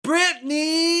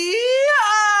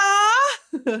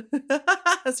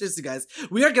Seriously, guys,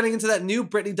 we are getting into that new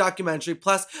Britney documentary,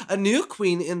 plus a new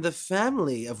queen in the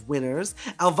family of winners,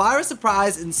 Elvira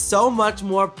surprise, and so much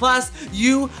more. Plus,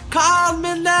 you call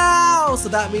me now! So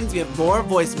that means we have more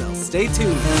voicemails. Stay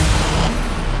tuned.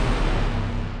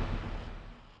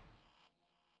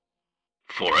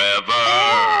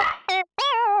 Forever.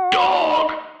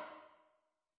 Dog.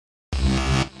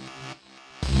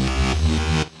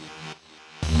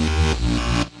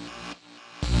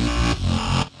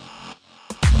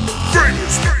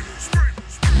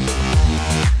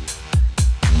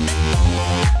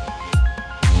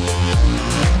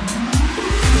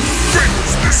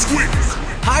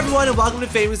 Hi everyone and welcome to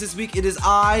Famous This Week. It is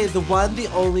I, the one, the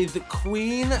only, the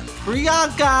queen,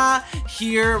 Priyanka,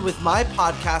 here with my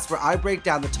podcast where I break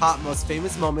down the top most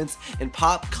famous moments in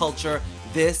pop culture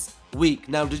this week.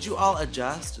 Now, did you all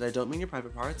adjust? And I don't mean your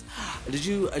private parts. Did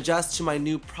you adjust to my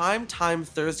new Primetime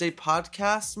Thursday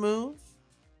podcast move?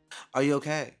 Are you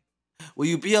okay? Will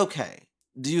you be okay?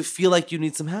 Do you feel like you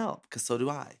need some help? Because so do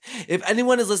I. If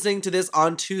anyone is listening to this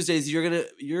on Tuesdays, you're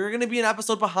gonna be an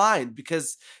episode behind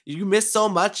because you missed so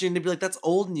much. You're gonna be like, that's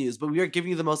old news. But we are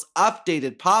giving you the most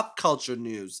updated pop culture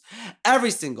news every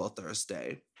single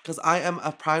Thursday. Because I am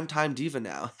a primetime diva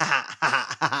now.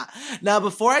 Now,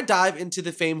 before I dive into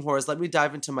the fame horrors, let me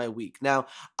dive into my week. Now,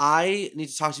 I need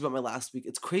to talk to you about my last week.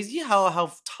 It's crazy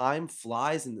how time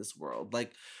flies in this world.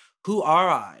 Like, who are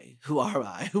I? Who are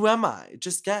I? Who am I?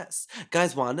 Just guess.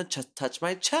 Guys, want to touch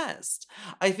my chest?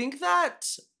 I think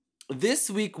that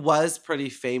this week was pretty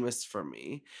famous for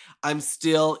me. I'm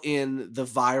still in the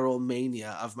viral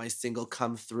mania of my single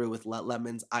Come Through with Let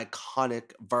Lemon's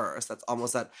iconic verse. That's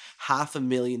almost at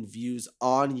 500,000 views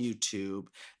on YouTube.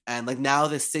 And like now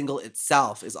this single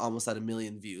itself is almost at 1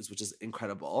 million views, which is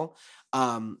incredible.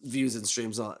 Views and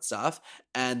streams and all that stuff.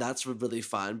 And that's really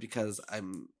fun because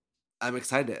I'm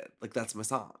excited. Like, that's my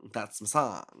song. That's my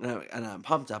song. And I'm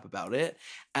pumped up about it.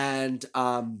 And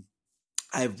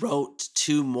I wrote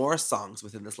 2 more songs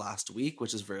within this last week,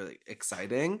 which is really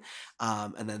exciting.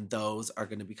 And then those are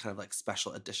going to be kind of like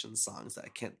special edition songs that I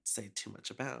can't say too much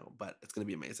about, but it's going to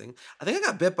be amazing. I think I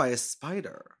got bit by a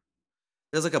spider.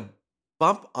 There's like a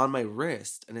bump on my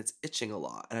wrist and it's itching a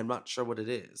lot. And I'm not sure what it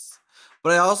is.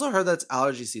 But I also heard that it's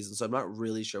allergy season, so I'm not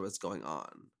really sure what's going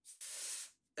on.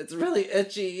 It's really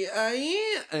itchy.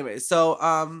 Anyway, so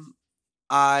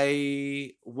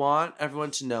I want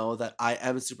everyone to know that I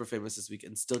am super famous this week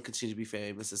and still continue to be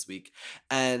famous this week.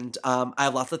 And I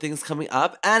have lots of things coming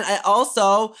up. And I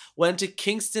also went to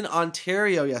Kingston,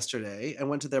 Ontario yesterday and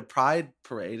went to their Pride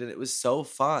Parade, and it was so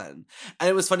fun. And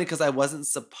it was funny because I wasn't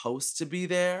supposed to be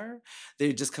there.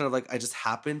 They just kind of like, I just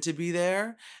happened to be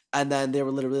there. And then they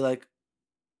were literally like,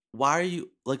 why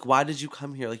did you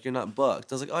come here? Like, you're not booked.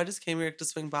 I was like, oh, I just came here to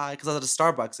swing by because I was at a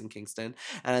Starbucks in Kingston.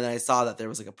 And then I saw that there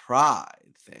was like a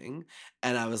Pride thing.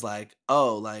 And I was like,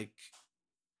 oh, like,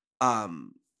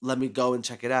 let me go and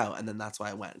check it out. And then that's why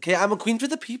I went. Okay, I'm a queen for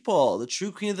the people, the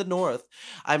true queen of the North.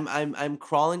 I'm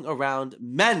crawling around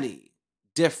many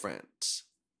different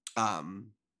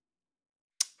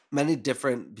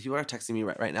people are texting me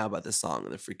right now about this song,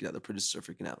 and they're freaking out. The producers are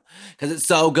freaking out because it's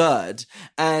so good.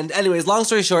 And anyways, long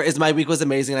story short is my week was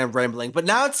amazing and I'm rambling. But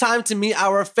now it's time to meet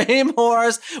our fame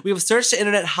whores. We have searched the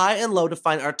internet high and low to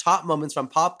find our top moments from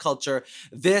pop culture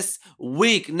this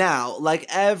week. Now, like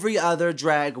every other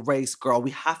Drag Race girl,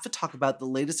 we have to talk about the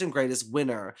latest and greatest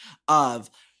winner of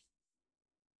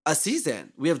a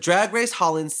season. We have Drag Race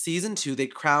Holland Season 2. They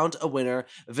crowned a winner.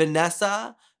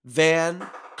 Vanessa Van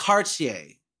Cartier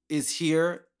is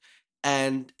here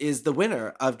and is the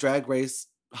winner of Drag Race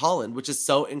Holland, which is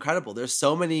so incredible. There's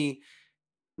so many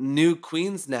new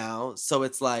queens now, so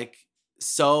it's like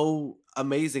so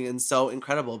amazing and so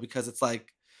incredible because it's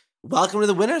like, welcome to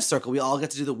the winner's circle. We all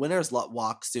get to do the winner's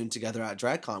walk soon together at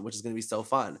DragCon, which is going to be so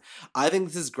fun. I think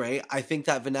this is great. I think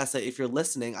that, Vanessa, if you're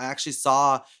listening, I actually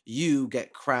saw you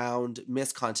get crowned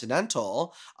Miss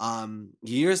Continental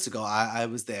years ago. I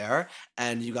was there,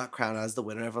 and you got crowned as the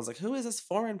winner. Everyone's like, who is this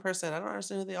foreign person? I don't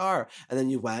understand who they are. And then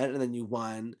you went, and then you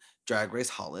won Drag Race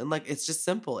Holland. Like, it's just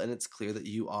simple, and it's clear that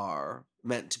you are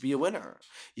meant to be a winner.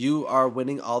 You are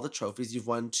winning all the trophies. You've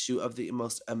won 2 of the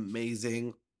most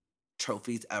amazing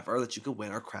trophies ever that you could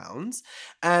win, or crowns.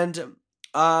 And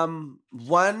one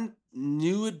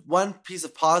piece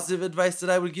of positive advice that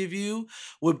I would give you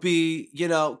would be,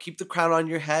 keep the crown on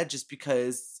your head. Just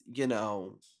because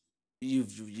you're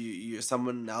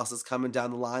someone else is coming down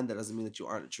the line, that doesn't mean that you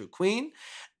aren't a true queen.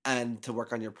 And to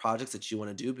work on your projects that you want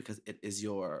to do, because it is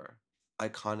your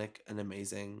iconic and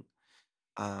amazing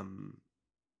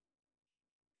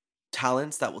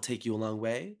talents that will take you a long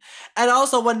way. And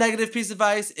also, one negative piece of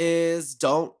advice is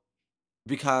don't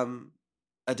become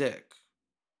a dick.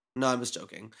 No, I'm just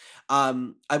joking.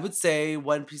 I would say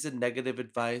one piece of negative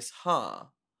advice,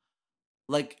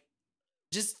 like,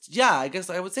 just, yeah, I guess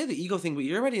I would say the ego thing, but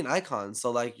you're already an icon,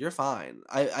 so, like, you're fine.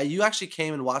 You actually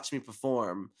came and watched me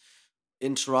perform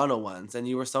in Toronto once, and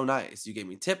you were so nice. You gave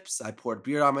me tips. I poured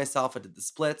beer on myself. I did the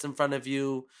splits in front of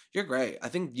you. You're great. I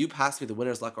think you passed me the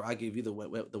winner's luck, or I gave you the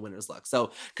winner's luck.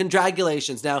 So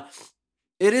congratulations. Now,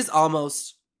 it is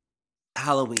almost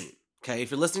Halloween. Okay,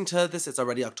 if you're listening to this, it's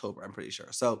already October, I'm pretty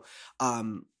sure. So,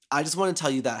 I just want to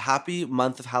tell you that happy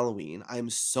month of Halloween. I am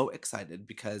so excited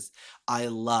because I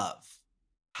love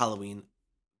Halloween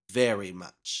very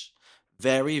much.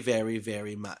 Very, very,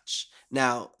 very much.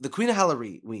 Now, the Queen of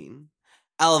Halloween,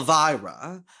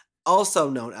 Elvira, also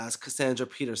known as Cassandra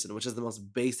Peterson, which is the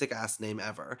most basic ass name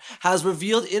ever, has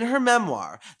revealed in her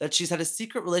memoir that she's had a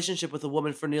secret relationship with a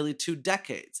woman for nearly 2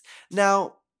 decades.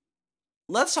 Now,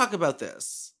 let's talk about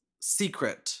this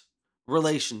secret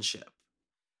relationship.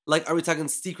 Like, are we talking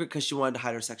secret because she wanted to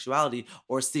hide her sexuality,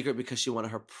 or secret because she wanted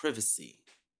her privacy?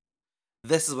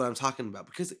 This is what I'm talking about,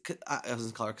 because I was going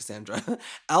to call her Cassandra.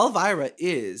 Elvira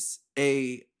is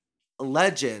a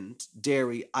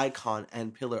legendary icon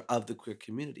and pillar of the queer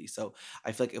community. So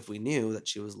I feel like if we knew that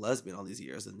she was lesbian all these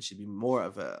years, then she'd be more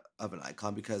of an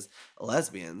icon, because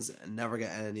lesbians never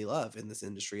get any love in this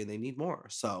industry and they need more.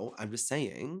 So I'm just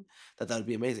saying that would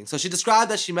be amazing. So she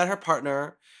described that she met her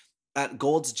partner at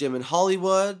Gold's Gym in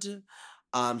Hollywood.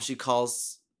 She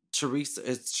calls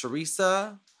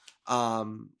Teresa,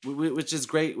 which is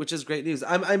great news.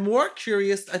 I'm more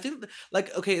curious. I think,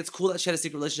 like, okay, it's cool that she had a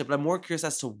secret relationship, but I'm more curious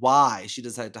as to why she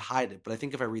decided to hide it. But I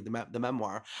think if I read the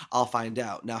memoir, I'll find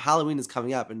out. Now, Halloween is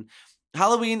coming up, and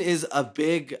Halloween is a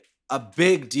big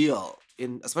deal,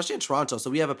 especially in Toronto. So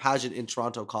we have a pageant in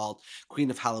Toronto called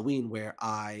Queen of Halloween, where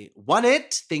I won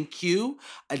it. Thank you.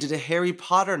 I did a Harry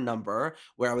Potter number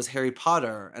where I was Harry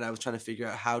Potter, and I was trying to figure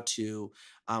out how to,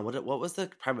 what was the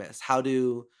premise?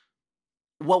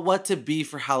 What to be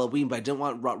for Halloween, but I didn't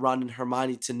want Ron and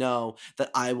Hermione to know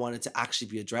that I wanted to actually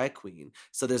be a drag queen.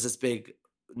 So there's this big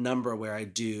number where I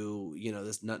do,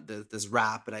 this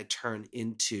rap, and I turn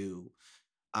into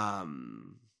a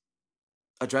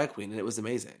drag queen, and it was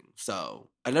amazing. So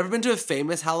I've never been to a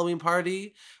famous Halloween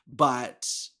party,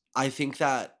 but I think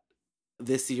that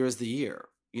this year is the year.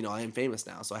 I am famous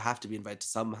now, so I have to be invited to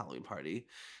some Halloween party.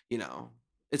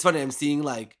 It's funny, I'm seeing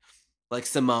like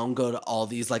Simone go to all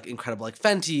these like incredible like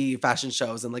Fenty fashion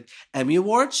shows and like Emmy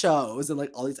Award shows and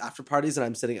like all these after parties, and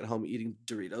I'm sitting at home eating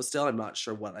Doritos still. I'm not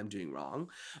sure what I'm doing wrong,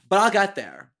 but I'll get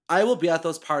there. I will be at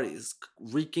those parties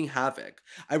wreaking havoc.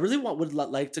 I really would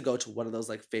like to go to one of those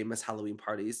like famous Halloween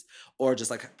parties, or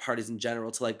just like parties in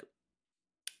general, to like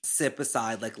sit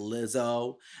beside like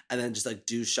Lizzo and then just like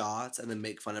do shots and then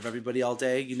make fun of everybody all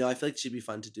day. I feel like she'd be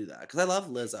fun to do that because I love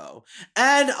Lizzo.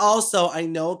 And also, I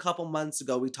know a couple months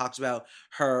ago we talked about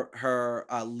her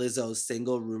Lizzo's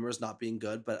single Rumors not being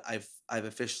good, but I've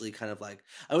officially kind of like,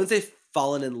 I wouldn't say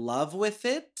fallen in love with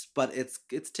it, but it's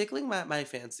tickling my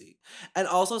fancy. And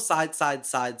also, side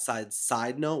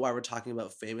note, while we're talking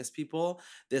about famous people,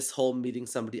 this whole meeting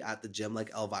somebody at the gym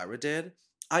like Elvira did,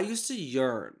 I used to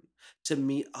yearn to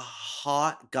meet a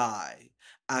hot guy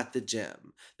at the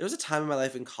gym. There was a time in my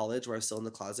life in college where I was still in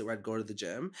the closet, where I'd go to the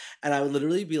gym and I would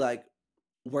literally be like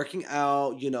working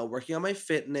out, working on my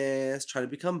fitness, trying to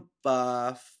become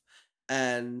buff,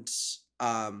 and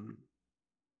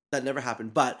that never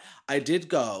happened. But I did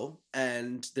go,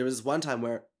 and there was one time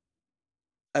where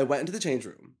I went into the change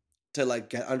room to like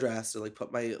get undressed or like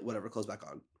put my whatever clothes back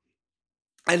on.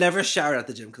 I never showered at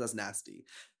the gym because that's nasty.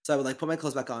 So I would like put my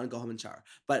clothes back on and go home and shower.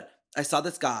 But I saw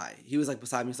this guy. He was like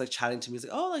beside me. He was like chatting to me. He's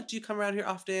like, "Oh, like, do you come around here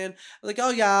often?" I'm like, "Oh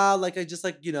yeah, like I just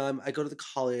like, I go to the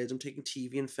college. I'm taking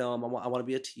TV and film. I want to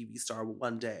be a TV star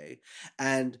one day."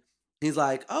 And he's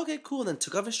like, "Okay, cool." And then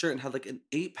took off his shirt and had like an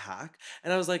 8-pack.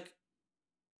 And I was like,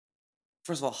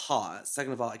 first of all, hot.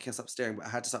 Second of all, I can't stop staring, but I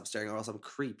had to stop staring or else I'm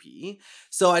creepy.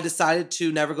 So I decided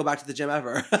to never go back to the gym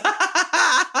ever.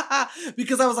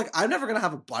 Because I was like, I'm never going to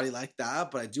have a body like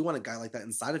that, but I do want a guy like that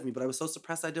inside of me, but I was so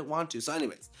suppressed I didn't want to. So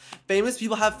anyways, famous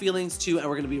people have feelings too, and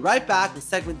we're going to be right back with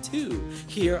segment 2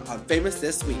 here on Famous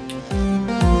This Week.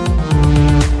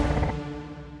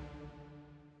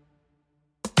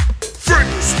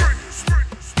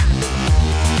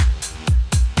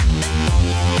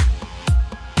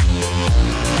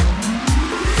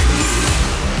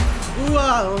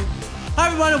 Hi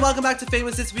everyone, and welcome back to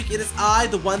Famous This Week. It is I,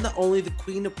 the one, the only, the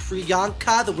Queen of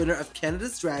Priyanka, the winner of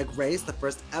Canada's Drag Race, the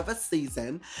first ever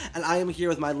season, and I am here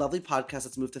with my lovely podcast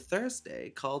that's moved to Thursday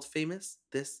called Famous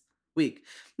This Week.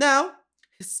 Now,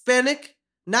 Hispanic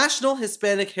National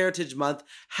Hispanic Heritage Month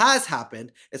has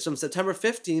happened. It's from September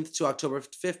 15th to October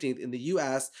 15th in the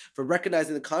US for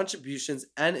recognizing the contributions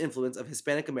and influence of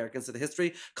Hispanic Americans to the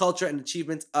history, culture, and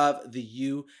achievements of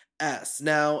the US.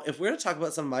 Now, if we're going to talk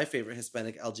about some of my favorite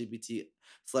Hispanic LGBT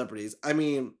celebrities, I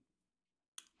mean,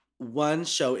 one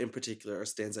show in particular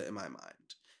stands out in my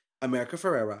mind. America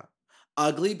Ferrera,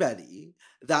 Ugly Betty.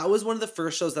 That was one of the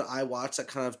first shows that I watched that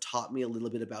kind of taught me a little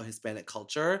bit about Hispanic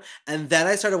culture. And then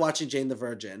I started watching Jane the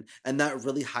Virgin, and that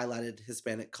really highlighted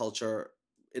Hispanic culture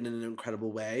in an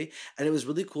incredible way. And it was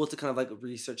really cool to kind of like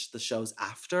research the shows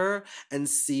after and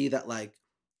see that like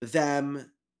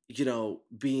them, you know,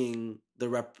 being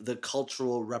the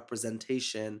cultural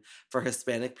representation for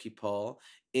Hispanic people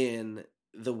in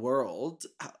the world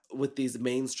with these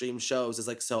mainstream shows is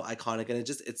like so iconic, and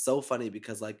it's so funny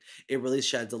because like it really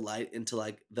sheds a light into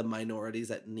like the minorities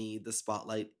that need the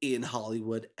spotlight in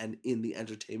Hollywood and in the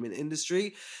entertainment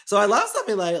industry. So I love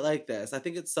something like this. I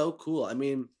think it's so cool. I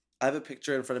mean, I have a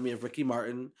picture in front of me of Ricky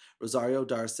Martin, Rosario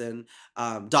Dawson,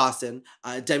 Demi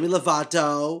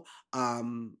Lovato,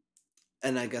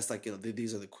 and I guess like, you know,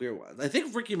 these are the queer ones. I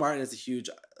think Ricky Martin is a huge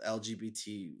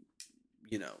LGBT,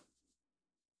 you know,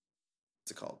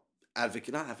 what's it called?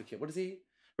 Not advocate. What is he?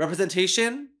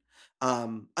 Representation.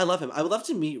 I love him. I would love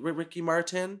to meet Ricky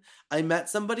Martin. I met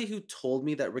somebody who told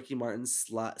me that Ricky Martin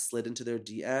slid into their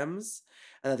DMs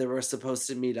and that they were supposed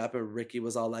to meet up, and Ricky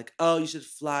was all like, "Oh, you should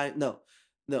fly." No.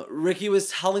 Ricky was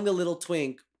telling the little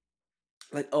twink,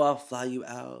 like, "Oh, I'll fly you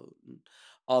out." And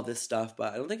all this stuff,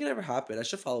 but I don't think it ever happened. I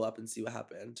should follow up and see what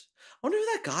happened. I wonder who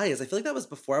that guy is. I feel like that was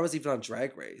before I was even on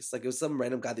Drag Race. Like it was some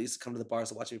random guy that used to come to the bars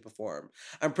to watch me perform.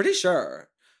 I'm pretty sure.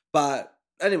 But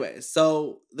anyway,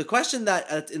 so the question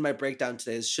that in my breakdown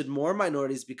today is, should more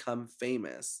minorities become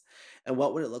famous? And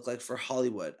what would it look like for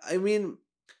Hollywood? I mean,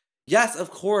 yes,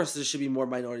 of course, there should be more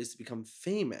minorities to become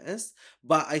famous.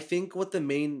 But I think what the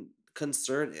main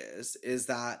concern is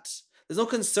that there's no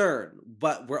concern,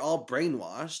 but we're all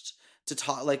brainwashed to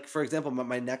talk. Like, for example,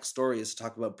 my next story is to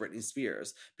talk about Britney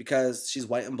Spears because she's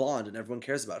white and blonde and everyone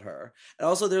cares about her. And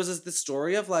also there's this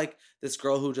story of like this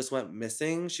girl who just went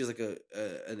missing. She's like an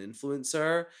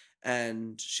influencer,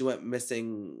 and she went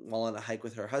missing while on a hike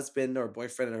with her husband or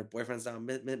boyfriend, and her boyfriend's now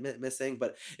missing.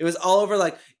 But it was all over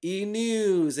like E!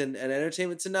 News and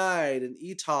Entertainment Tonight and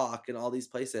E! Talk and all these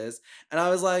places. And I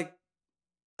was like,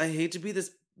 I hate to be this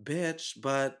bitch,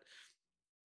 but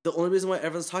the only reason why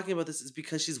everyone's talking about this is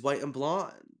because she's white and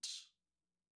blonde.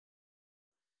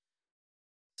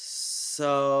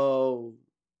 So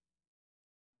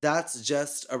that's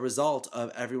just a result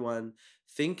of everyone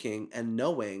thinking and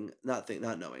knowing,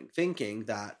 thinking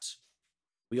that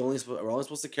we're only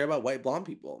supposed to care about white blonde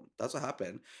people. That's what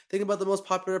happened. Think about the most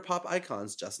popular pop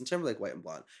icons: Justin Timberlake, white and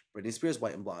blonde; Britney Spears,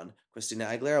 white and blonde; Christina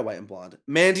Aguilera, white and blonde;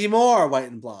 Mandy Moore, white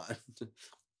and blonde.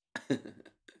 And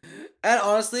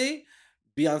honestly,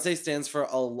 Beyonce stands for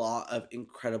a lot of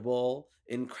incredible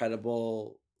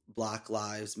Black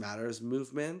Lives Matters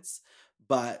movements.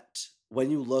 But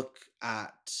when you look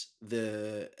at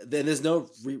then there's no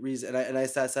reason, and I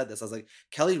said this, I was like,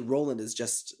 Kelly Rowland is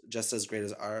just as great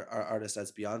as our artist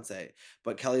as Beyonce,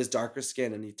 but Kelly is darker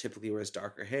skin and he typically wears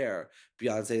darker hair.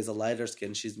 Beyonce is a lighter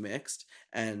skin, she's mixed,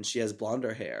 and she has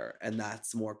blonder hair, and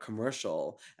that's more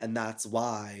commercial, and that's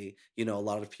why, you know, a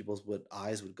lot of people's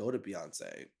eyes would go to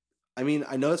Beyonce. I mean,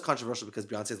 I know it's controversial because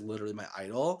Beyonce is literally my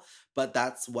idol, but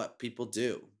that's what people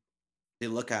do. They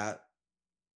look at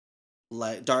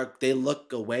they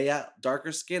look away at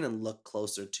darker skin and look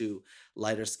closer to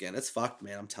lighter skin. It's fucked,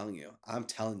 man. I'm telling you,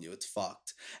 it's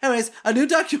fucked. Anyways,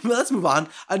 let's move on.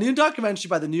 A new documentary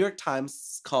by the New York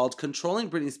Times called Controlling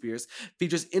Britney Spears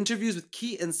features interviews with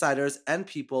key insiders and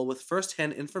people with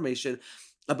firsthand information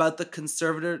about the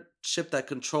conservatorship that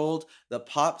controlled the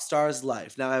pop star's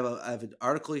life. Now I have an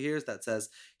article here that says,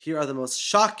 here are the most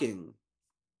shocking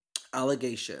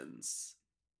allegations.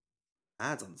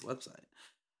 Ads on this website.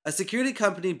 A security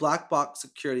company, Black Box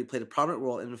Security, played a prominent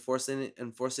role in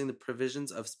enforcing the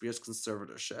provisions of Spears'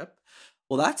 conservatorship.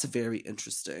 Well, that's very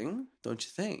interesting, don't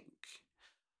you think?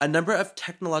 A number of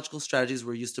technological strategies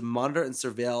were used to monitor and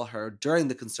surveil her during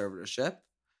the conservatorship.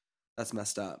 That's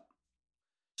messed up.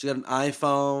 She got an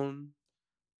iPhone,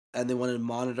 and they wanted to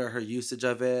monitor her usage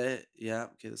of it. Yeah,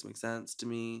 okay, this makes sense to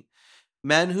me.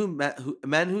 Men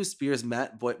who Spears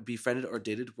met, befriended, or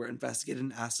dated were investigated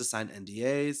and asked to sign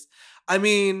NDAs. I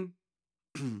mean,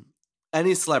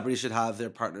 any celebrity should have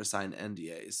their partner sign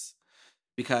NDAs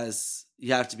because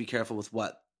you have to be careful with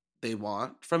what they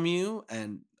want from you.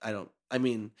 And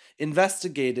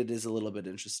investigated is a little bit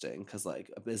interesting because,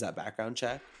 like, is that background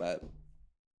check? But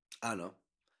I don't know.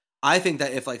 I think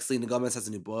that if like Selena Gomez has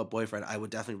a new boyfriend, I would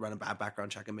definitely run a bad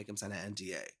background check and make him sign an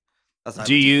NDA. That's what I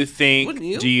Do would you do. think? Wouldn't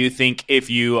you? Do you think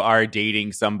if you are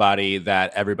dating somebody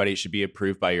that everybody should be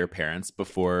approved by your parents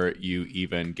before you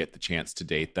even get the chance to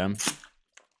date them?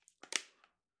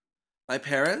 My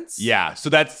parents? Yeah. So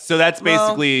that's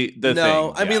basically the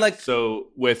thing. I mean, like, so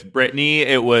with Britney,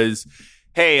 it was,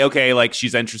 hey, okay, like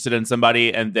she's interested in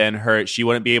somebody, and then she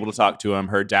wouldn't be able to talk to him.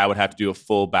 Her dad would have to do a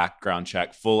full background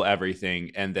check, full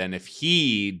everything, and then if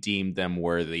he deemed them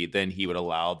worthy, then he would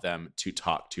allow them to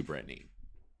talk to Britney.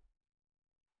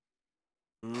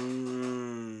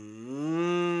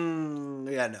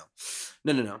 Yeah,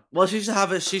 no. Well, she should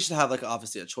have like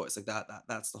obviously a choice like that.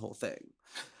 That's the whole thing.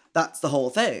 That's the whole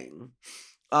thing.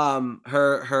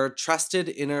 Her trusted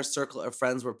inner circle of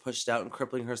friends were pushed out and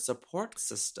crippling her support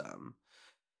system.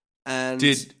 And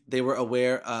they were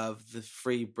aware of the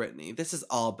Free Britney. This is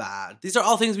all bad. These are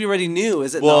all things we already knew,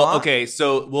 is it not? Okay,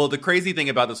 so, the crazy thing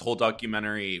about this whole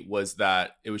documentary was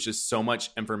that it was just so much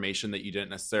information that you didn't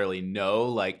necessarily know.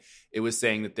 Like, it was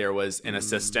saying that there was an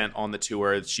assistant on the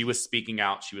tour. She was speaking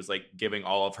out. She was, like, giving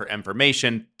all of her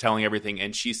information, telling everything.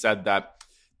 And she said that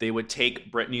they would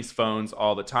take Britney's phones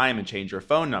all the time and change her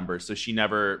phone number. So she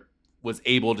never was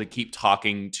able to keep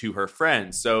talking to her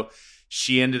friends. So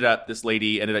this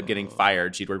lady ended up getting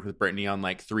fired. She'd worked with Britney on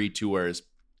like 3 tours.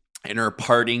 And her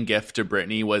parting gift to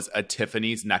Britney was a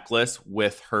Tiffany's necklace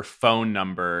with her phone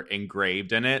number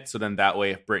engraved in it. So then that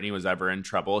way, if Britney was ever in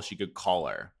trouble, she could call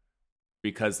her.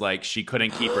 Because like she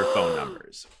couldn't keep her phone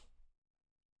numbers.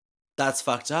 That's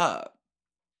fucked up.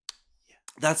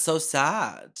 That's so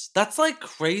sad. That's like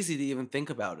crazy to even think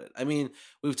about it. I mean,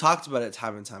 we've talked about it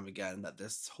time and time again that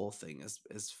this whole thing is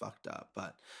fucked up.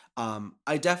 But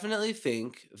I definitely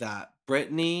think that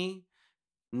Britney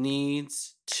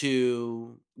needs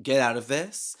to get out of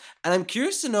this. And I'm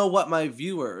curious to know what my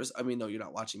viewers, I mean, no, you're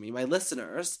not watching me, my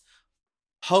listeners,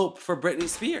 hope for Britney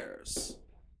Spears.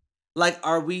 Like,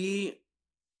 are we,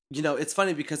 it's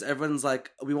funny because everyone's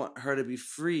like, we want her to be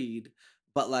freed.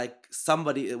 But, like,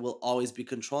 somebody it will always be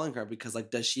controlling her because,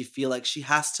 like, does she feel like she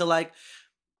has to, like,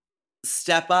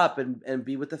 step up and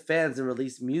be with the fans and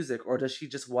release music? Or does she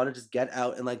just want to just get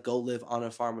out and, like, go live on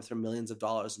a farm with her millions of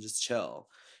dollars and just chill?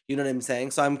 You know what I'm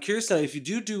saying? So I'm curious to know if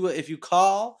you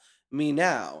call me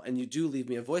now and you do leave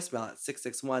me a voicemail at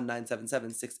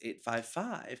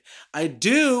 661-977-6855, I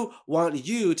do want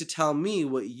you to tell me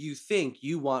what you think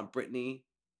you want Britney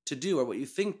to do or what you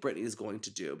think Britney is going to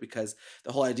do, because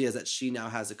the whole idea is that she now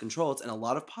has the controls, and a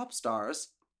lot of pop stars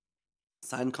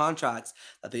sign contracts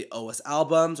that they owe us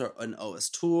albums and owe us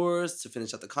tours to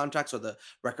finish out the contracts, or the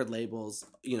record labels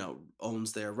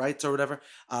owns their rights or whatever.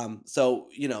 So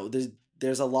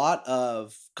there's a lot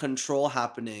of control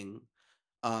happening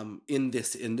in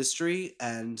this industry,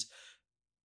 and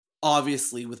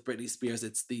obviously with Britney Spears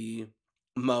it's the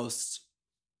most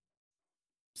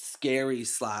scary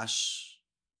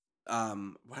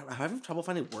I'm having trouble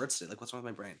finding words today. Like, what's wrong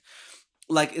with my brain?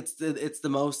 Like, it's the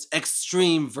most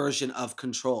extreme version of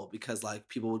control, because like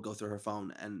people would go through her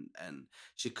phone and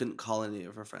she couldn't call any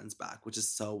of her friends back, which is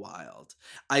so wild.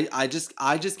 I just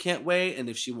can't wait. And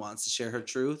if she wants to share her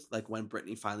truth, like when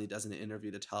Britney finally does an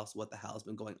interview to tell us what the hell has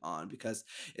been going on, because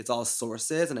it's all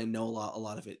sources and I know a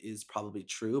lot of it is probably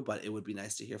true, but it would be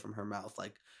nice to hear from her mouth,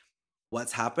 like,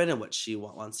 what's happened and what she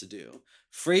wants to do.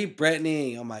 Free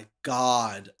Britney. Oh my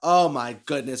God. Oh my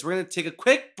goodness. We're going to take a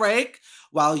quick break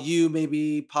while you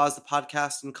maybe pause the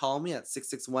podcast and call me at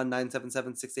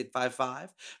 661-977-6855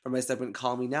 for my segment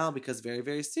Call Me Now, because very,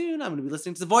 very soon I'm going to be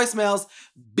listening to the voicemails.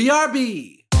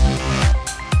 BRB.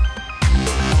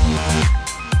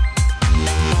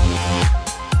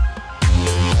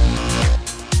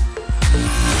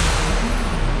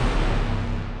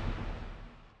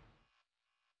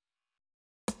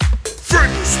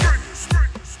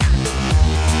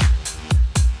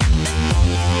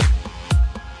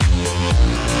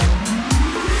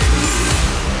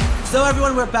 So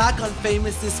everyone, we're back on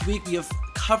Famous this week. We have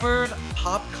covered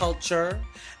pop culture,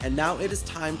 and now it is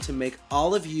time to make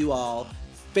all of you all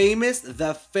famous,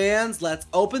 the fans. Let's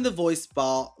open the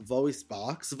voicemail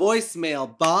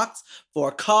box for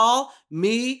Call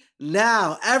Me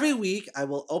Now. Every week, I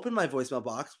will open my voicemail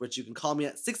box, which you can call me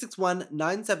at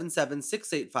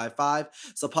 661-977-6855.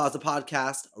 So pause the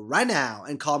podcast right now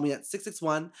and call me at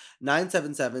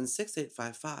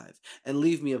 661-977-6855 and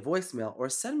leave me a voicemail or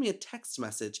send me a text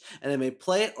message, and I may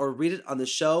play it or read it on the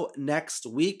show next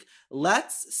week.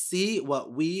 Let's see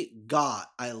what we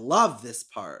got. I love this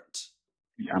part.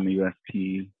 I'm a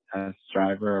USPS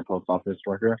driver, a post office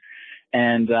worker,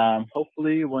 and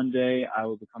hopefully one day I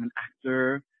will become an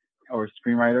actor or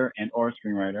screenwriter.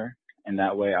 and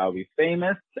that way I'll be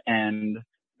famous. And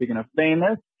speaking of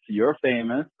famous, you're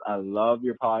famous. I love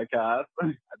your podcast.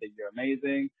 I think you're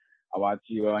amazing. I watch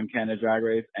you on Canada Drag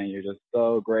Race, and you're just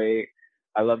so great.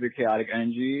 I love your chaotic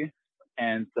energy.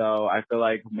 And so I feel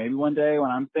like maybe one day when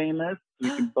I'm famous, we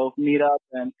can both meet up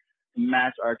and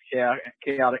match our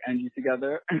chaotic energy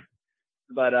together.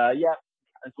 But yeah,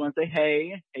 I just want to say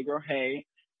hey girl, hey,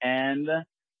 and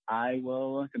I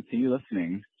will continue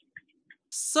listening.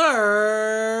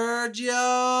 Sergio.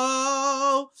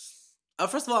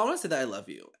 First of all, I want to say that I love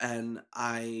you, and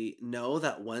I know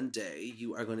that one day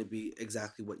you are going to be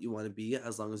exactly what you want to be,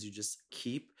 as long as you just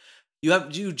keep.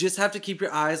 You just have to keep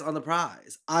your eyes on the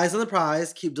prize. Eyes on the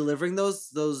prize. Keep delivering those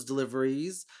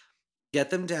deliveries. Get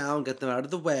them down, get them out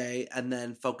of the way, and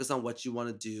then focus on what you want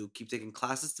to do. Keep taking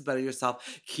classes to better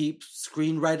yourself. Keep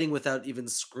screenwriting without even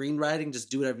screenwriting. Just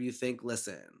do whatever you think.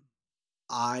 Listen,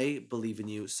 I believe in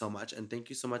you so much, and thank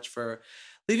you so much for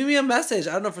leaving me a message.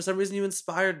 I don't know, for some reason you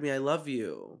inspired me. I love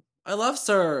you. I love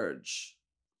Serge.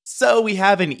 So we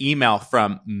have an email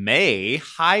from May.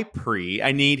 Hi, Pri.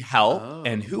 I need help. Oh.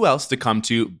 And who else to come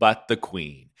to but the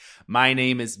queen? My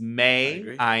name is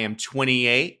May. I am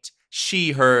 28.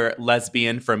 She, her,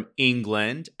 lesbian from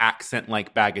England, accent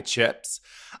like bag of chips.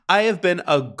 I have been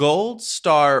a gold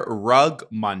star rug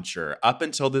muncher up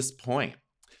until this point,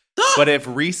 but have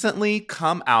recently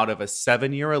come out of a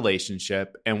 7-year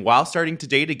relationship. And while starting to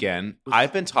date again,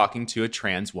 I've been talking to a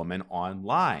trans woman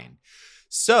online.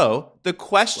 So the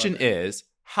question is,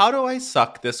 how do I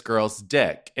suck this girl's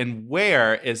dick? And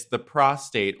where is the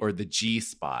prostate or the G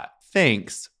spot?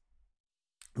 Thanks.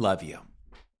 Love you.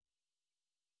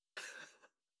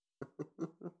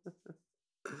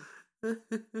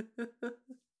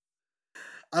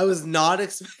 I was not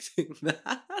expecting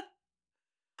that.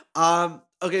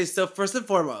 Okay, so first and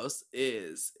foremost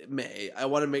is May. I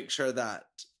want to make sure that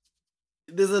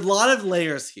there's a lot of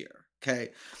layers here, okay?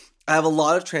 I have a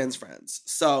lot of trans friends.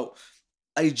 So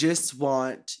I just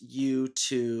want you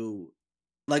to,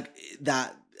 like,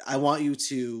 that, I want you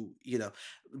to,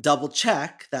 double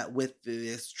check that with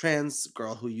this trans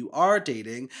girl who you are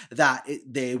dating, that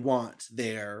they want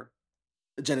their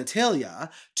genitalia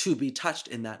to be touched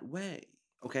in that way.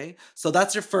 Okay, so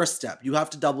that's your first step. You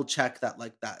have to double check that,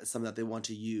 like, that is something that they want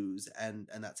to use, and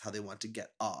that's how they want to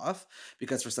get off.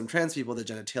 Because for some trans people, the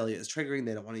genitalia is triggering;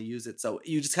 they don't want to use it. So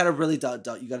you just kind of really you got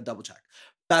to double check.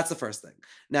 That's the first thing.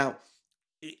 Now,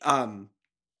 there's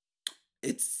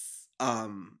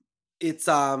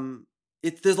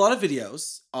a lot of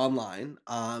videos online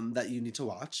that you need to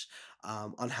watch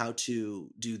on how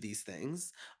to do these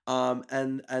things.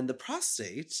 And the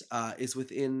prostate is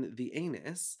within the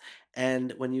anus,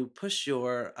 and when you push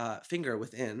your finger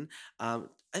within, I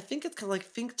think it's kind of like,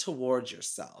 think towards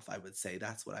yourself. I would say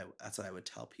that's what I would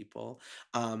tell people.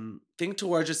 Think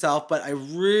towards yourself, but I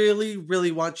really,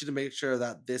 really want you to make sure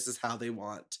that this is how they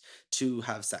want to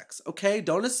have sex. Okay,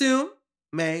 don't assume,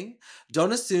 May.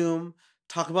 Don't assume.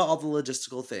 Talk about all the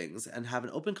logistical things and have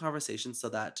an open conversation so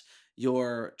that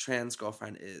your trans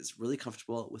girlfriend is really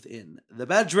comfortable within the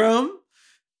bedroom,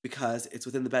 because it's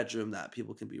within the bedroom that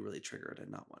people can be really triggered and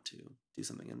not want to do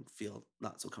something and feel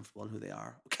not so comfortable in who they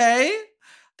are. Okay?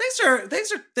 Thanks for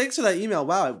that email.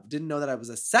 Wow, I didn't know that I was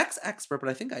a sex expert, but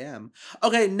I think I am.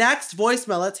 Okay, next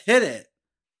voicemail. Let's hit it.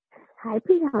 Hi,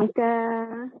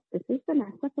 Priyanka. This is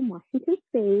Vanessa from Washington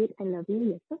State. I love you.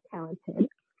 You're so talented.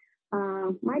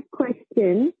 My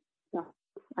question,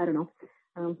 I don't know.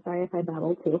 Sorry if I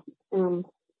babble too.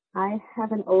 I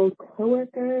have an old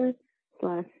coworker /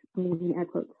 I'm using air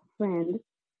quotes friend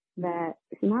that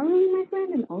she's not really my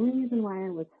friend, and the only reason why I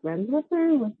was friends with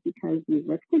her was because we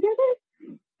worked together,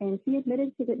 and she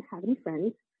admitted she didn't have any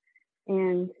friends,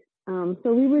 and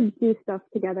so we would do stuff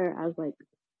together as like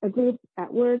a group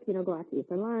at work, go out to eat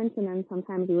for lunch, and then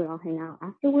sometimes we would all hang out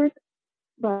after work.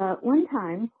 But one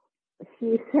time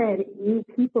she said "you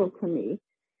people" to me,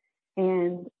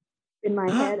 and in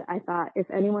my head, I thought if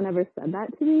anyone ever said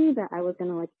that to me, that I was going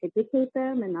to like educate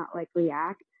them and not like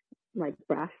react like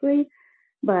brashly.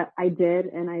 But I did.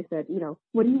 And I said,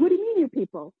 what do you mean, you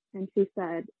people? And she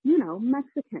said,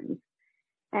 Mexicans.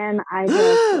 And I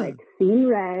just like seen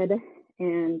red,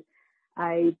 and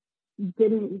I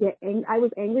didn't get angry. I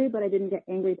was angry, but I didn't get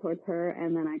angry towards her.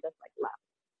 And then I just like left.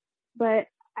 But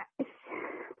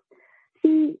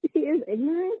she is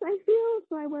ignorant, I feel.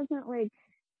 So I wasn't like,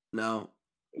 No.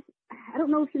 I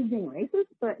don't know if she's being racist,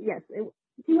 but yes,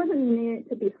 she wasn't meaning it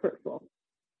to be hurtful.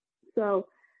 So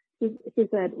she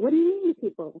said, what do you mean, you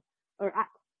people? Or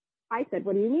I said,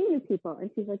 what do you mean, you people?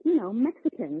 And she's like,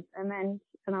 Mexicans. And I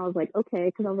was like, okay,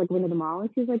 because I was like going to the mall. And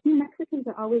she's like, you Mexicans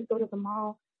that always go to the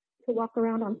mall to walk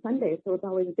around on Sundays, so it's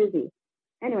always busy.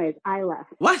 Anyways, I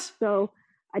left. What? So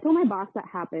I told my boss that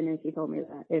happened, and she told me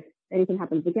that if anything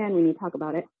happens again, we need to talk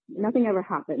about it. Nothing ever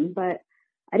happened, but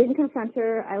I didn't confront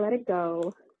her. I let it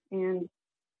go. And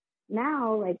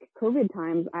now, like COVID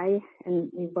times,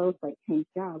 we both like changed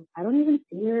jobs. I don't even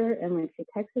see her. And like she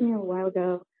texted me a while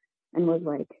ago and was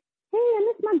like, "Hey, I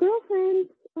miss my girlfriend.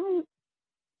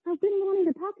 I've been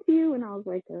wanting to talk to you." And I was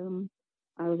like, "Oh,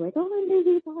 I'm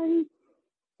busy, sorry."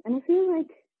 And I feel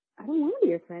like I don't want to be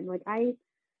your friend. Like I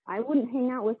wouldn't hang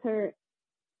out with her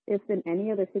if in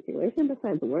any other situation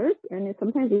besides work. And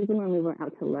sometimes even when we went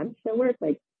out to lunch at work,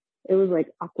 like it was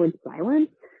like awkward silence.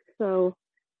 So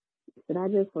should I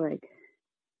just like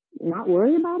not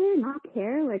worry about her, not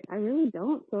care? Like I really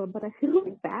don't. So, but I feel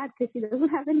like bad because she doesn't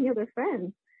have any other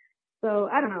friends. So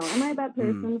I don't know. Am I that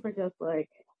person for just like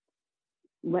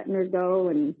letting her go?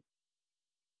 And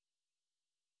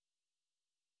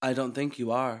I don't think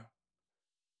you are.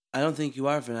 I don't think you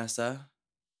are, Vanessa.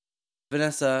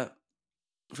 Vanessa,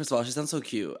 first of all, she sounds so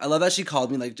cute. I love that she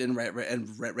called me like and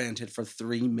ranted for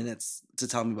 3 minutes to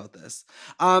tell me about this.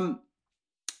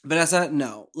 Vanessa,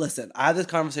 no. Listen, I had this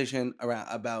conversation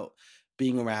about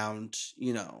being around,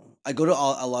 you know, I go to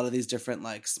a lot of these different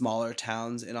like smaller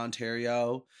towns in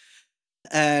Ontario,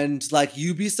 and like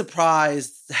you'd be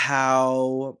surprised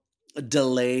how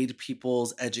delayed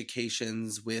people's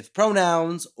educations with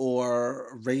pronouns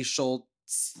or racial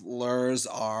slurs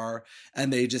are,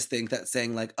 and they just think that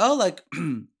saying like, oh, like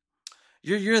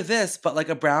you're this, but like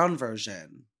a brown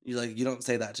version. You don't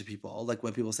say that to people. Like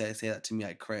when people say that to me,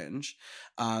 I cringe.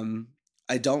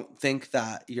 I don't think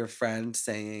that your friend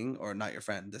saying, or not your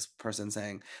friend, this person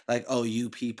saying like, oh, you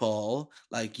people,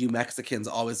 like you Mexicans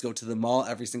always go to the mall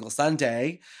every single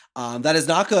Sunday. That is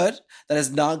not good. That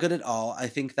is not good at all. I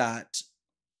think that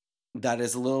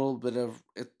is a little bit of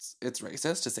it's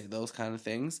racist to say those kind of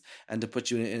things and to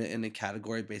put you in a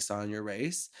category based on your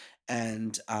race.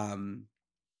 And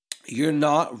you're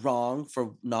not wrong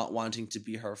for not wanting to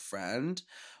be her friend.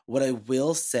 What I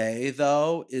will say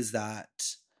though is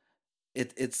that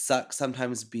it sucks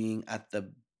sometimes being at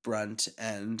the brunt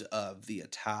end of the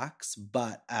attacks,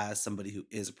 but as somebody who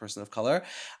is a person of color,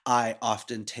 I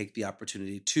often take the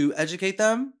opportunity to educate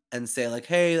them and say like,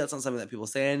 hey, that's not something that people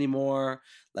say anymore.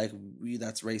 Like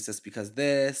that's racist because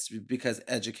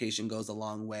education goes a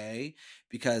long way.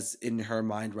 Because in her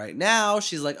mind right now,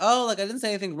 she's like, oh, like I didn't say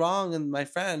anything wrong and my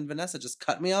friend Vanessa just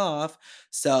cut me off.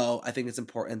 So I think it's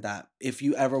important that if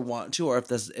you ever want to, or if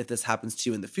this happens to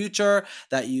you in the future,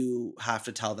 that you have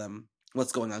to tell them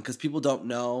what's going on, because people don't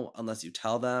know unless you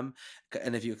tell them,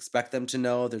 and if you expect them to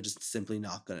know, they're just simply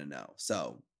not going to know.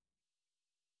 So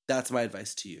that's my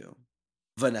advice to you,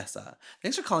 Vanessa.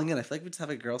 Thanks for calling in. I feel like we just have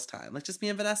a girls' time. Like just me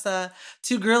and Vanessa,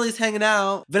 two girlies hanging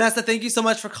out. Vanessa, thank you so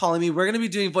much for calling me. We're going to be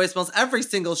doing voicemails every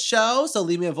single show, so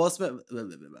leave me a voicemail.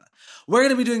 We're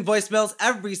going to be doing voicemails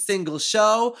every single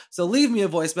show, so leave me a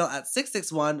voicemail at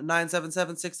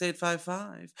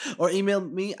 661-977-6855 or email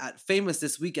me at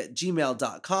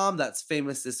famousthisweek@gmail.com. That's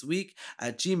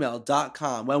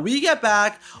famousthisweek@gmail.com. When we get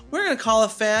back, we're going to call a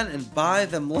fan and buy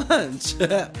them lunch.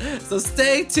 So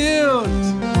stay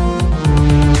tuned.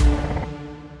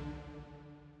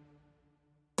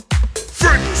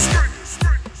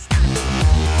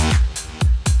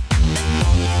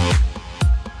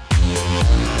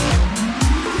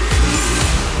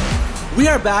 We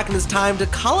are back, and it's time to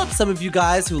call up some of you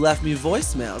guys who left me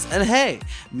voicemails. And hey,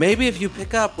 maybe if you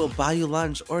pick up, we'll buy you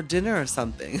lunch or dinner or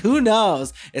something. Who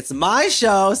knows? It's my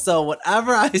show, so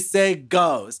whatever I say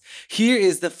goes. Here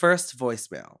is the first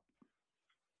voicemail.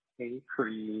 Hey,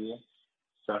 Cree.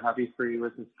 So happy for you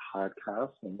with this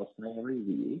podcast and listening every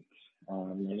week.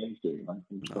 My name's Dave. I'm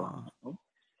from Toronto.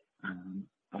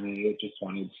 I just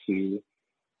wanted to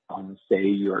say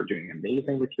you are doing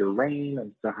amazing with your reign,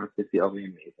 and so happy to see all the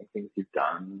amazing things you've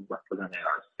done representing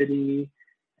our city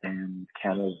and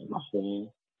Canada as a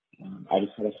whole. I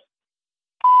just had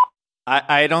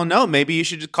I don't know. Maybe you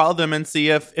should just call them and see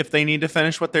if they need to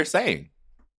finish what they're saying.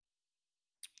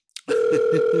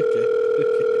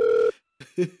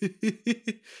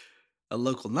 A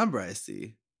local number, I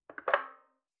see.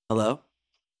 Hello?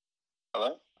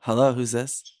 Hello? Hello, who's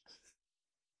this?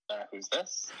 Who's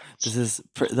this? This is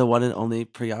the one and only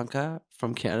Priyanka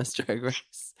from Canada's Drag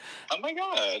Race. Oh my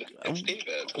god, it's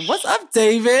David. What's up,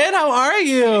 David? How are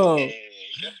you? Hey,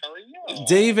 good, how are you?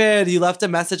 David, you left a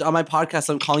message on my podcast,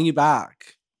 so I'm calling you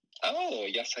back. Oh,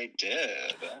 yes, I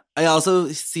did. I also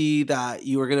see that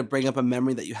you were going to bring up a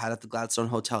memory that you had at the Gladstone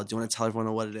Hotel. Do you want to tell everyone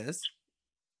what it is?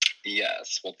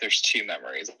 Yes, well, there's two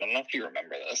memories. I don't know if you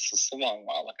remember this. This is a long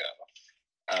while ago.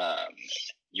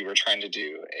 You were trying to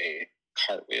do a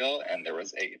cartwheel and there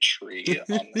was a tree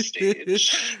on the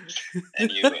stage.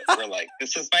 And you were like,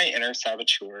 this is my inner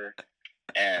saboteur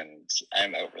and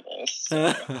I'm over this.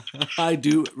 So. I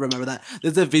do remember that.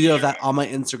 There's a video of that on my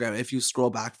Instagram. If you scroll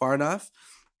back far enough,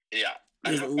 Yeah.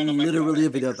 there's literally a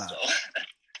video of that.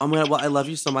 Oh my God, well, I love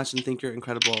you so much and think you're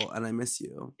incredible and I miss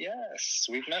you. Yes,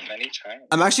 we've met many times.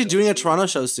 I'm actually doing a Toronto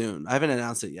show soon. I haven't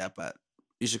announced it yet, but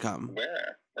you should come.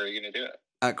 Where? Where are you going to do it?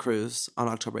 At Cruise on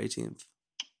October 18th.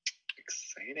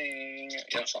 Exciting.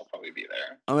 Yes, I'll probably be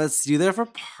there. I'm going to see you there for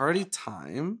party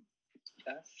time.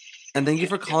 Yes. And thank you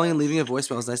for calling and leaving a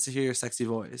voicemail. It was nice to hear your sexy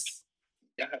voice.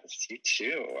 Yes, you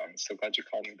too. I'm so glad you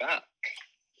called me back.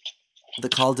 The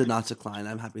call did not decline.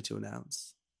 I'm happy to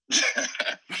announce.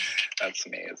 That's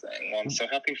amazing. Well, I'm so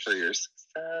happy for your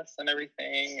success and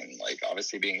everything. And, like,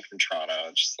 obviously being from Toronto,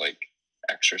 it's just, like,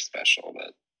 extra special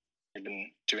that you've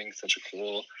been doing such a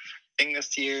cool thing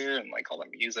this year and, like, all the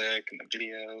music and the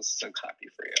videos. So happy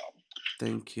for you.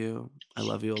 Thank you. I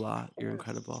love you a lot. You're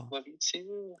incredible. Love you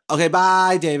too. Okay,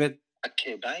 bye, David.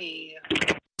 Okay, bye.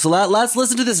 So let's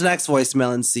listen to this next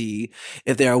voicemail and see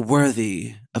if they are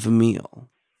worthy of a meal.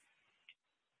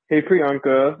 Hey,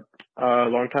 Priyanka.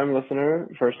 Long-time listener,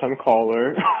 first-time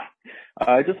caller.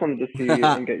 I just wanted to see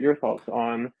and get your thoughts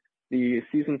on the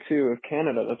season 2 of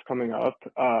Canada that's coming up.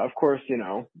 Of course, you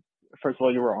know, first of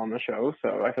all, you were on the show,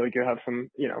 so I feel like you have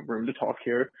some, you know, room to talk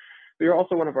here. But you're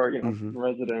also one of our, you know,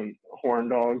 resident horn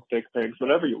dogs, dick pigs,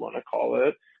 whatever you want to call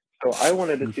it. So I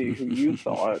wanted to see who you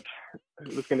thought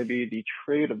was going to be the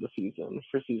trade of the season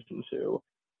for season 2.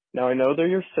 Now, I know they're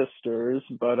your sisters,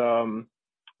 but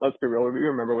let's be real, we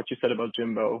remember what you said about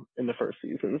Jimbo in the first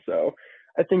season, so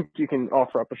I think you can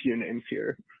offer up a few names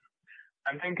here.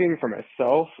 I'm thinking for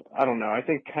myself, I don't know, I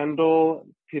think Kendall,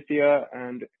 Pythia,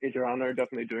 and Adriana are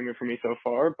definitely doing it for me so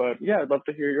far, but yeah, I'd love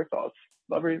to hear your thoughts.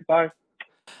 Love you, bye.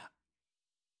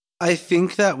 I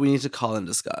think that we need to call and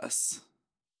discuss.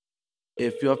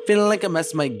 If you're feeling like a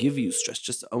mess might give you stress,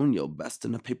 just own your best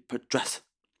in a paper dress.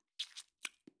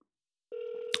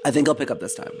 I think I'll pick up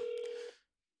this time.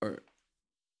 Or...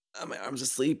 my arm's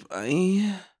asleep.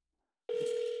 Uh-oh,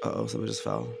 somebody just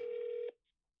fell.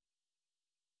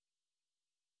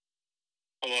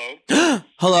 Hello?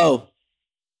 Hello.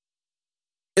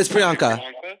 It's Priyanka.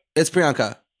 Priyanka? It's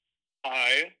Priyanka.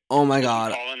 Hi. Oh my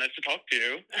God. Colin, nice to talk to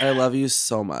you. I love you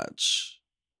so much.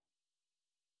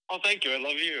 Oh, thank you. I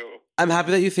love you. I'm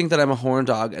happy that you think that I'm a horn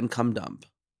dog and cum dump.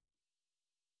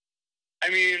 I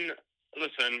mean,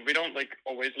 listen, we don't, like,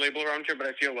 always label around here, but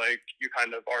I feel like you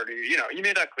kind of already, you know, you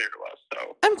made that clear to us,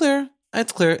 so. I'm clear.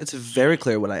 It's clear. It's very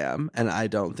clear what I am, and I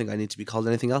don't think I need to be called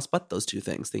anything else but those two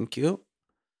things. Thank you.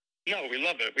 No, we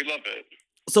love it. We love it.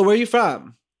 So where are you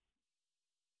from?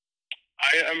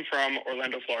 I am from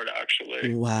Orlando, Florida,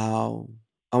 actually. Wow.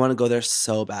 I want to go there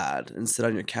so bad and sit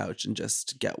on your couch and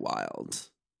just get wild.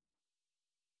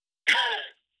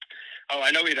 Oh,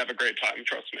 I know we'd have a great time,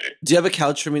 trust me. Do you have a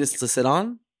couch for me to sit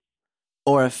on?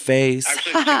 Or a face?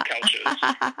 Actually, it's 2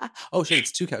 couches. Oh shit,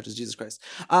 it's 2 couches, Jesus Christ.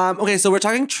 Okay, so we're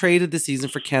talking trade of the season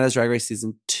for Canada's Drag Race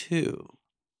Season 2.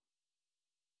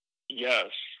 Yes.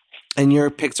 And your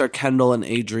picks are Kendall and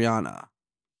Adriana.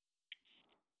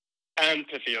 And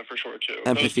Pythia for sure, too.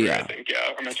 And Those 3, Pythia. I think,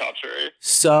 yeah, are my top 3.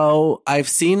 So I've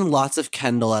seen lots of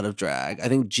Kendall out of drag. I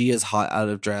think G is hot out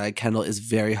of drag. Kendall is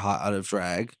very hot out of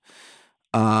drag.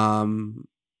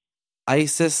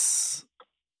 Isis,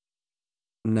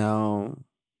 no.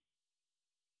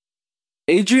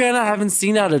 Adriana, I haven't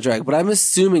seen out of drag, but I'm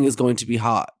assuming is going to be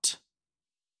hot.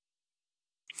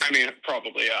 I mean,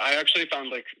 probably, yeah. I actually found,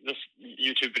 like, this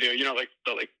YouTube video, you know, like,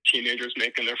 the, like, teenagers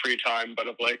make in their free time, but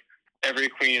of, like, every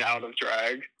queen out of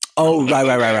drag. Oh, So,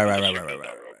 right. real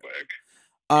quick.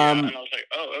 Yeah, and I was like,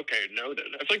 oh, okay, noted.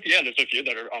 It's like, yeah, there's a few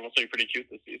that are honestly pretty cute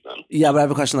this season. Yeah, but I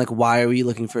have a question, like, why are we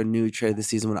looking for a new trade this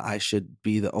season when I should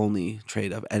be the only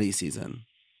trade of any season?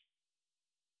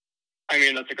 I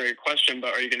mean, that's a great question,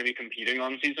 but are you going to be competing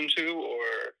on season 2, or?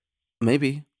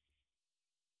 Maybe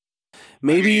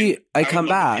I come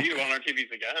back. See you on our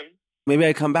TVs again. Maybe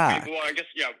I come back. Well, I guess,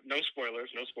 yeah, no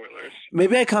spoilers.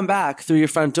 Maybe I come back through your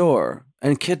front door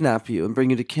and kidnap you and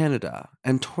bring you to Canada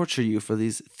and torture you for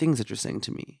these things that you're saying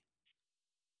to me.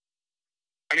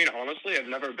 I mean, honestly, I've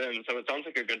never been, so it sounds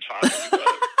like a good time. But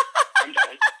I'm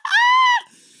down.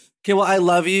 Okay, well, I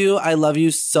love you. I love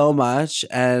you so much,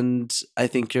 and I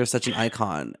think you're such an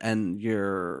icon, and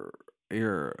you're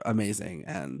amazing,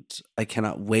 and I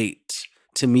cannot wait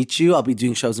to meet you. I'll be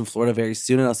doing shows in Florida very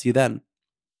soon, and I'll see you then.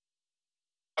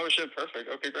 Oh, shit, perfect.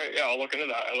 Okay, great. Yeah, I'll look into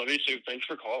that. I love you too. Thanks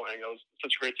for calling. It was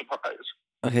such a great surprise.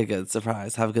 Okay, good.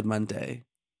 Surprise. Have a good Monday.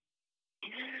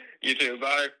 You too.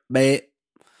 Bye. Bye.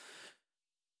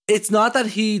 It's not that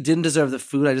he didn't deserve the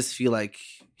food. I just feel like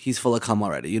he's full of cum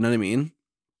already. You know what I mean?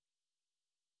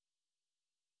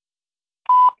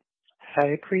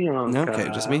 Hi, Priyanka. Okay,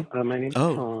 just me? My name's Tom.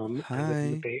 I live in the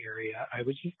Hi. Bay Area. I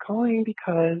was just calling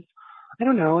because, I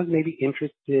don't know, I was maybe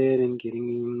interested in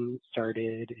getting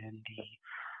started in the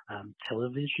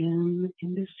television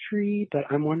industry, but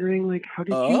I'm wondering, like, how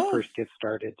did you first get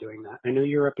started doing that? I know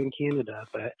you're up in Canada,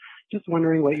 but just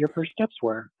wondering what your first steps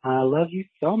were. I love you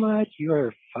so much. You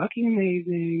are fucking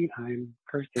amazing. I'm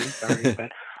cursing, sorry,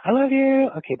 but I love you.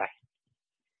 Okay, bye.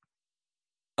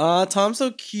 Tom's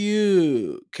so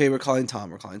cute. Okay, we're calling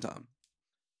Tom. Hello.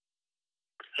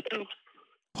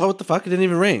 Oh, what the fuck? It didn't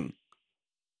even ring.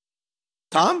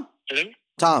 Tom? Hello?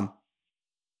 Tom.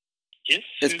 Yes?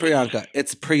 It's Priyanka.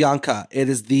 It's Priyanka. It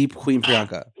is the Queen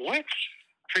Priyanka. What?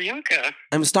 Priyanka?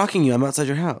 I'm stalking you. I'm outside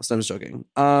your house. I'm just joking.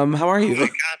 How are you? Oh my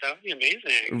god, that would be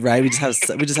amazing. Right? We just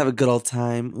have a good old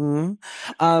time.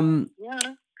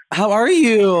 Yeah. How are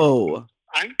you?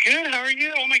 I'm good. How are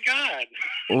you? Oh my god.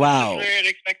 Wow. This is very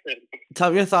unexpected. Tell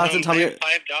me your thoughts and tell I me have your...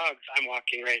 5 dogs I'm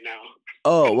walking right now.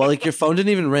 Oh, well, like your phone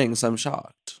didn't even ring, so I'm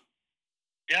shocked.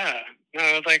 Yeah. No,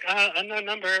 I was like, unknown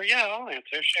number. Yeah, I'll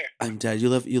answer. Sure. I'm dead. You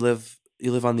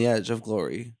live on the edge of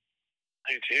glory.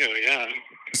 I do. Yeah.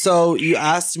 So you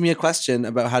asked me a question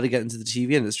about how to get into the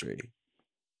TV industry.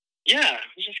 Yeah. I'm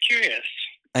just curious.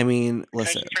 I mean, How did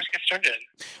listen. you first get started?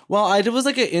 Well, I was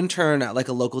like an intern at like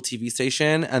a local TV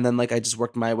station, and then like I just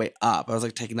worked my way up. I was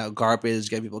like taking out garbage,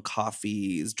 getting people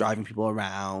coffees, driving people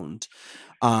around.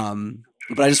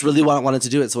 But I just really wanted to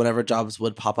do it. So whenever jobs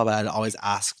would pop up, I'd always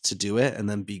ask to do it and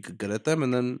then be good at them.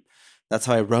 And then that's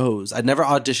how I rose. I'd never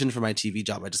auditioned for my TV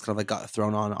job. I just kind of like got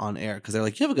thrown on air because they're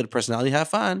like, you have a good personality, have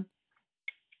fun.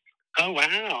 Oh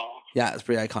wow. Yeah, it's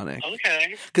pretty iconic.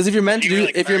 Okay. Because if you're meant to You were, do,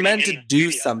 like, if you're learning meant to in the do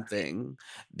studio. something,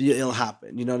 it'll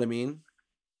happen. You know what I mean?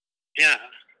 Yeah.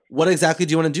 What exactly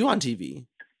do you want to do on TV,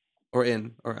 or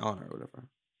on or whatever?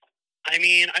 I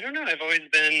mean, I don't know. I've always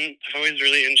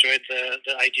really enjoyed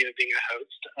the idea of being a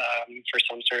host for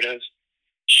some sort of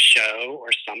show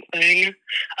or something.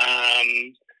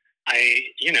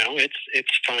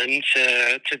 It's fun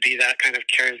to be that kind of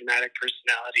charismatic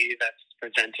personality that's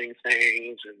presenting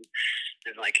things and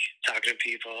like talking to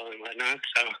people and whatnot.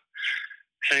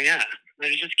 So yeah, I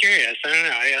was just curious. I don't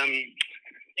know.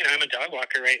 I'm a dog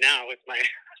walker right now with my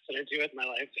that's what I do with my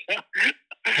life. So.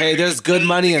 Hey, there's good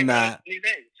money in that. New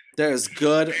things. There's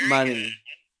good money.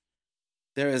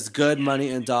 There is good money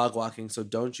in dog walking, so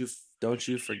don't you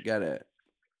forget it.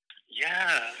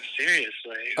 Yeah,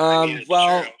 seriously. I mean, it's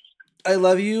Well, true. I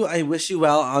love you. I wish you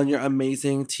well on your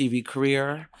amazing TV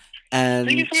career. And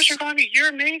Thank you so much for calling me. You're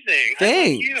amazing.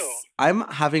 thanks. I love you. I'm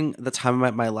having the time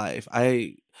of my life.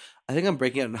 I think I'm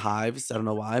breaking out in hives. I don't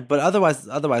know why, but otherwise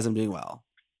I'm doing well.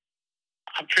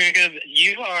 Priyanka,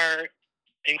 you are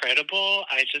incredible.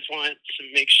 I just want to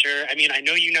make sure. I mean, I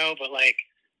know you know, but like,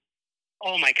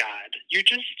 oh my God, you're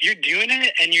doing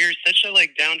it, and you're such a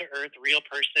like down to earth, real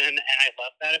person, and I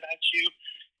love that about you.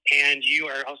 And you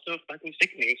are also fucking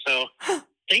sickening. So,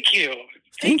 thank you,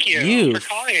 Thank you for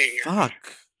calling.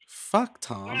 Fuck,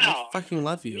 Tom. Wow. I fucking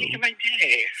love you. Making my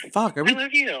day. Fuck, I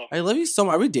love you. I love you so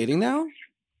much. Are we dating now?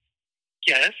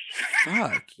 Yes.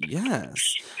 Fuck,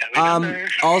 yes. Got my number.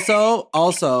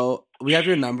 Also, we have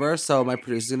your number, so my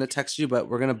producer's gonna text you, but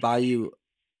we're gonna buy you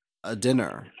a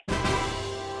dinner.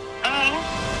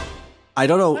 Oh. I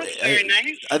don't know. That's very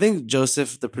nice. I think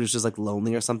Joseph, the producer's like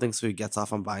lonely or something, so he gets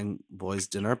off on buying boys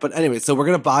dinner. But anyway, so we're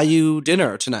gonna buy you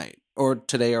dinner tonight or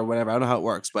today or whatever. I don't know how it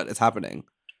works, but it's happening.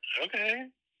 Okay.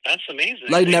 That's amazing.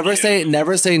 Like Thank you.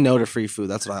 never say no to free food.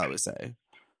 That's what I always say.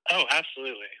 Oh,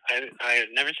 absolutely. I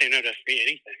never say no to free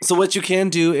anything. So what you can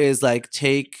do is like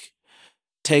take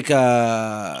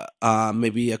a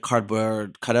maybe a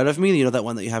cardboard cutout of me. You know that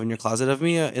one that you have in your closet of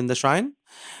me in the shrine.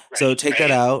 So take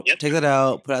that out. Yep. Take that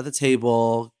out. Put it at the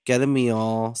table. Get a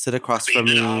meal. Sit across from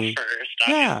Clean it off me. first,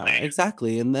 Yeah, obviously.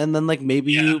 exactly. And then like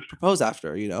maybe you propose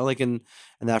after. You know, like and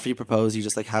after you propose, you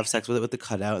just like have sex with it with the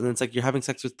cutout, and then it's like you're having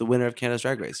sex with the winner of Canada's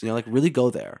Drag Race. You know, like really go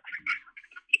there.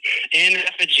 In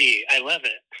effigy. I love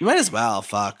it. You might as well.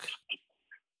 Fuck.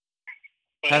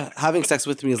 Having sex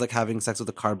with me is like having sex with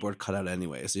a cardboard cutout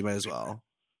anyway, so you might as well.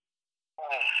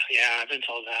 Yeah, I've been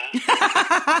told that.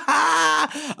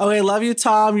 Okay, love you,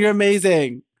 Tom. You're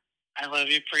amazing. I love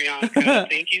you, Priyanka.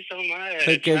 Thank you so much.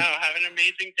 Okay. Wow, have an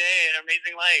amazing day, an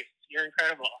amazing life. You're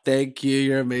incredible. Thank you.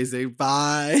 You're amazing.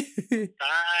 Bye.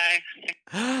 Bye.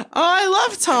 Oh, I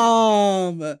love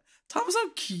Tom. Tom's so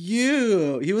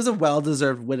cute. He was a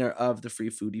well-deserved winner of the free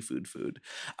foodie food.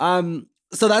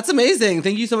 So that's amazing.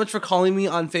 Thank you so much for calling me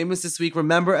on Famous This Week.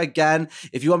 Remember, again,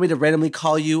 if you want me to randomly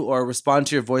call you or respond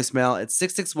to your voicemail, it's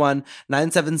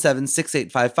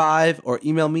 661-977-6855 or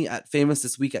email me at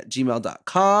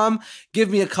famousthisweek@gmail.com. Give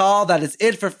me a call. That is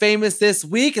it for Famous This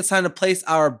Week. It's time to place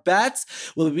our bets.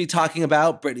 We'll be talking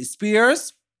about Britney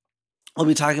Spears. We'll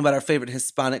be talking about our favorite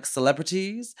Hispanic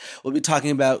celebrities. We'll be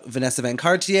talking about Vanessa Van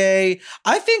Cartier.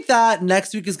 I think that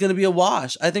next week is going to be a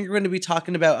wash. I think we're going to be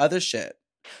talking about other shit.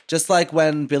 Just like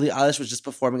when Billie Eilish was just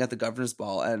performing at the Governor's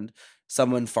Ball and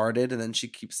someone farted and then she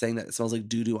keeps saying that it smells like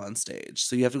doo-doo on stage.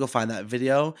 So you have to go find that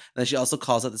video. And then she also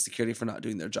calls out the security for not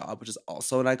doing their job, which is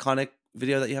also an iconic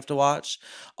video that you have to watch.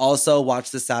 Also,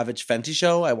 watch the Savage Fenty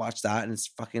show. I watched that and it's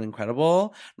fucking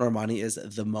incredible. Normani is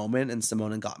the moment and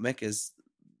Simone and Gottmik is...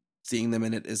 seeing them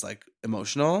in it is like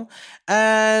emotional.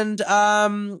 And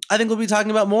I think we'll be talking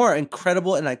about more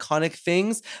incredible and iconic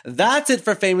things. That's it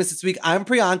for Famous This Week. I'm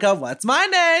Priyanka. What's my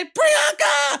name?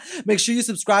 Priyanka! Make sure you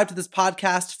subscribe to this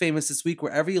podcast, Famous This Week,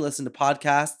 wherever you listen to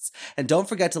podcasts. And don't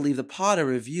forget to leave the pod a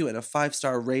review and a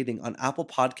 5-star rating on Apple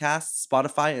Podcasts,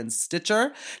 Spotify, and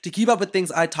Stitcher. To keep up with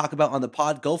things I talk about on the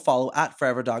pod, go follow at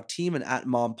Forever Dog Team and at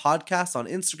Mom Podcasts on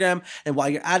Instagram. And while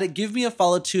you're at it, give me a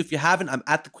follow too. If you haven't, I'm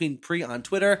at the Queen Pri on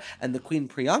Twitter and the Queen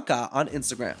Priyanka on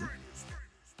Instagram.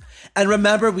 And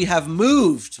remember, we have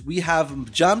moved. We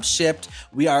have jumped ship.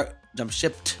 We have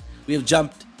jumped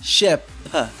ship.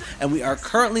 And we are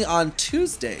currently on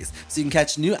Tuesdays. So you can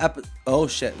catch new Oh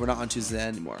shit, we're not on Tuesday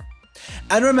anymore.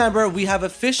 And remember, we have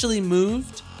officially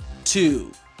moved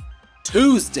to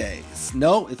Tuesdays.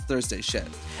 No, it's Thursday shit.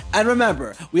 And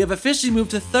remember, we have officially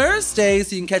moved to Thursdays,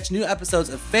 so you can catch new episodes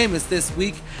of Famous This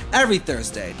Week every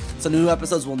Thursday. So new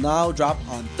episodes will now drop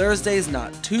on Thursdays,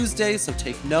 not Tuesdays, so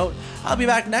take note. I'll be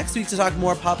back next week to talk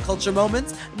more pop culture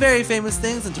moments, very famous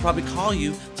things, and to probably call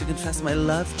you to confess my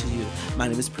love to you. My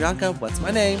name is Priyanka. What's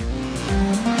my name?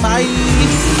 Bye!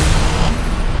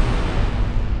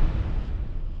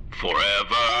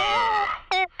 Forever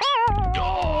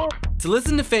Dog. To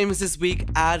listen to Famous This Week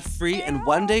ad-free and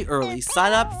one day early,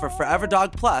 sign up for Forever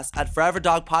Dog Plus at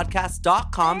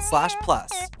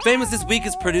foreverdogpodcast.com/plus. Famous This Week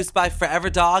is produced by Forever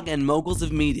Dog and Moguls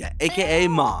of Media, aka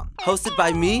Mom. Hosted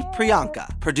by me,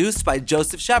 Priyanka. Produced by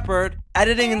Joseph Shepard.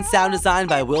 Editing and sound design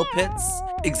by Will Pitts.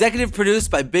 Executive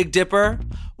produced by Big Dipper,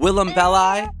 Willem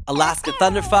Belli, Alaska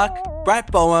Thunderfuck,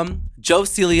 Brett Boehm, Joe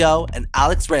Celio, and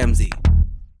Alex Ramsey.